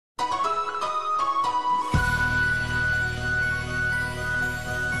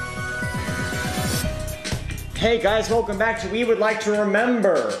Hey guys, welcome back to We Would Like to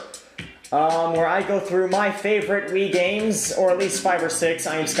Remember, where I go through my favorite Wii games, or at least 5 or 6.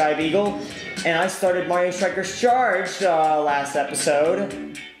 I am Sky Beagle, and I started Mario Strikers Charged last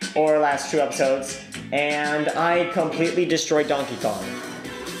episode, or last 2 episodes, and I completely destroyed Donkey Kong.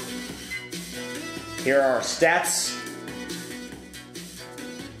 Here are our stats.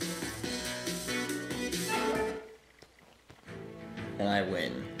 And I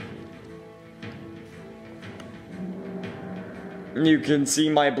win. You can see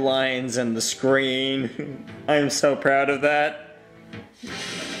my blinds and the screen. I'm so proud of that.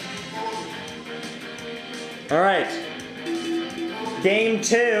 Alright. Game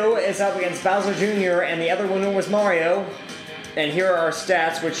 2 is up against Bowser Jr. and the other winner was Mario. And here are our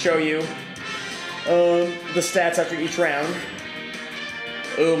stats, which show you the stats after each round.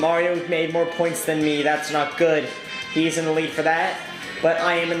 Ooh, Mario made more points than me. That's not good. He's in the lead for that. But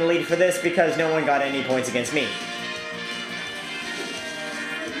I am in the lead for this because no one got any points against me.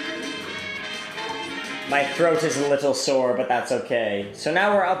 My throat is a little sore, but that's okay. So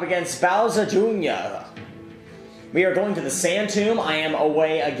now we're up against Bowser Jr. We are going to the Sand Tomb. I am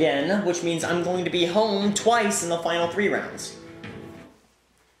away again, which means I'm going to be home twice in the final 3 rounds.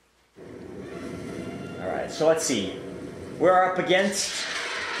 Alright, so let's see. We're up against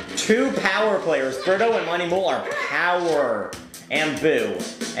 2 power players. Birdo and Monty Mole are power. And Boo.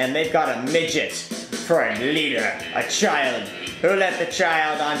 And they've got a midget for a leader, a child. Who let the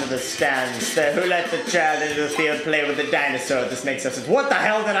child onto the stands? Who let the child into the field play with the dinosaur? This makes no sense. What the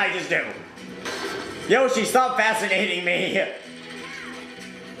hell did I just do? Yoshi, stop fascinating me!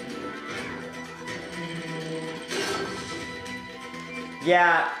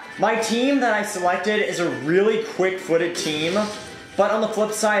 Yeah, my team that I selected is a really quick-footed team, but on the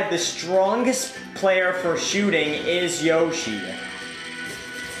flip side, the strongest player for shooting is Yoshi.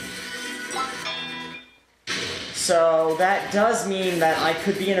 So that does mean that I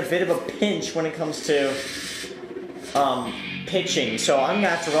could be in a bit of a pinch when it comes to pitching. So I'm gonna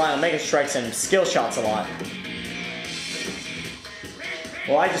have to rely on Mega Strikes and skill shots a lot.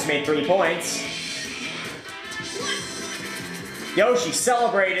 Well, I just made 3 points. Yoshi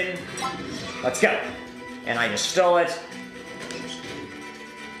celebrated. Let's go. And I just stole it.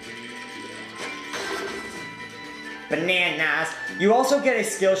 Bananas. You also get a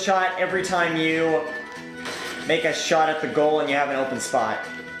skill shot every time you make a shot at the goal and you have an open spot.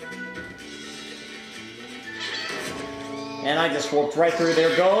 And I just walked right through their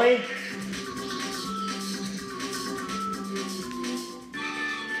goalie.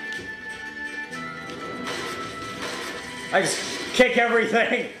 I just kick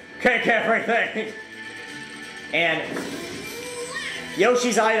everything. Kick everything. And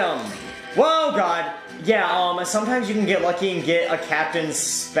Yoshi's item. Whoa, God. Yeah, sometimes you can get lucky and get a captain's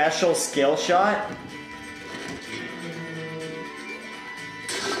special skill shot.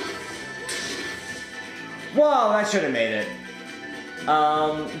 Whoa, that should have made it.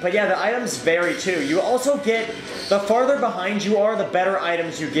 But yeah, the items vary too. You also get, the farther behind you are, the better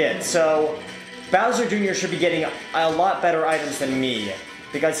items you get. So, Bowser Jr. should be getting a lot better items than me,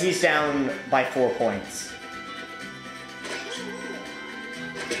 because he's down by 4 points.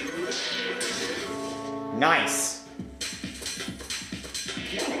 Nice.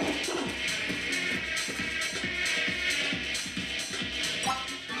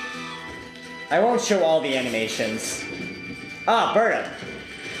 I won't show all the animations. Ah, Birdo.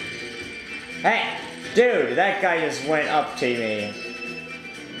 Hey, dude, that guy just went up to me.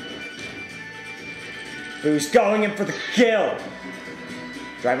 Who's going in for the kill?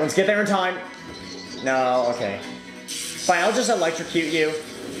 Do everyone's get there in time? No, okay. Fine, I'll just electrocute you.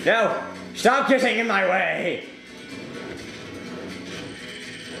 No, stop getting in my way.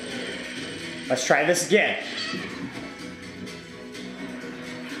 Let's try this again.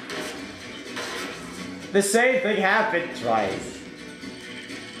 The same thing happened twice.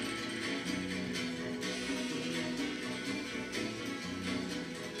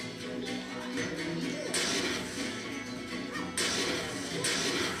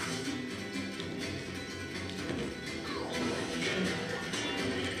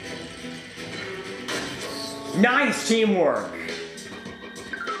 Nice teamwork.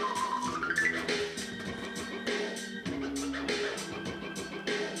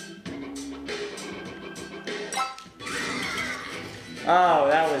 Oh,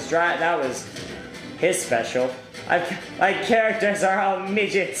 that was his special. My characters are all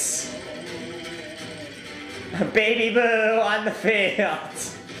midgets. Baby Boo on the field.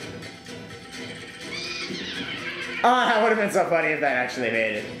 Oh, that would have been so funny if that actually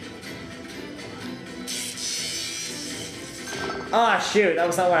made it. Ah, shoot, that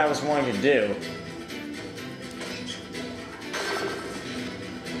was not what I was wanting to do.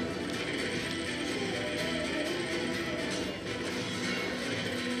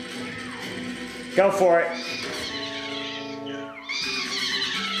 Go for it.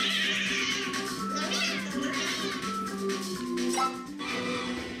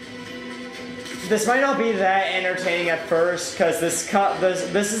 This might not be that entertaining at first, because this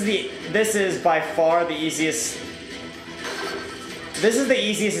is by far the easiest. This is the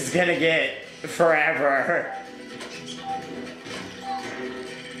easiest it's gonna get forever.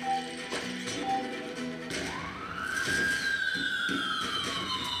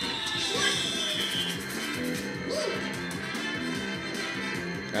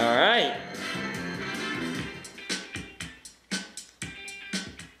 All right.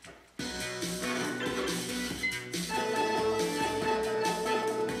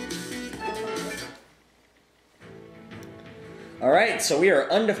 Alright, so we are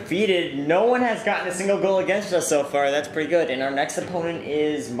undefeated. No one has gotten a single goal against us so far. That's pretty good. And our next opponent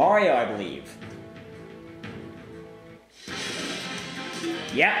is Mario, I believe.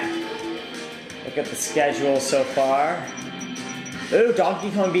 Yep. Look at the schedule so far. Ooh,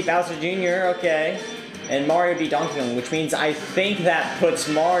 Donkey Kong beat Bowser Jr., okay. And Mario beat Donkey Kong, which means I think that puts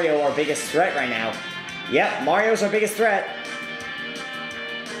Mario our biggest threat right now. Yep, Mario's our biggest threat.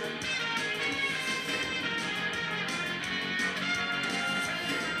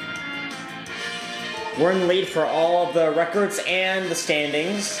 We're in the lead for all of the records and the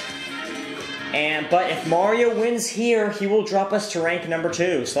standings. But if Mario wins here, he will drop us to rank number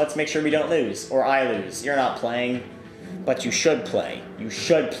 2. So let's make sure we don't lose. Or I lose. You're not playing. But you should play. You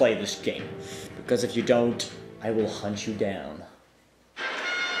should play this game. Because if you don't, I will hunt you down.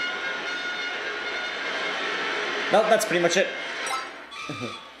 Nope, that's pretty much it.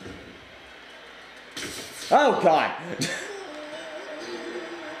 Oh, God.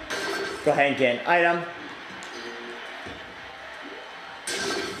 Go ahead and get an item.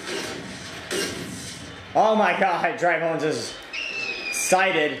 Oh my God, Dry Bones is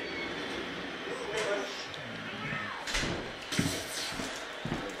excited.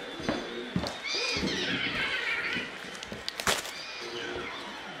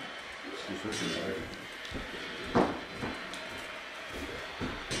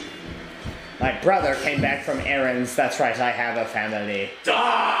 My brother came back from errands. That's right, I have a family.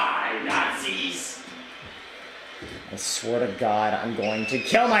 Die, Nazis! I swear to God, I'm going to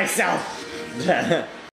kill myself!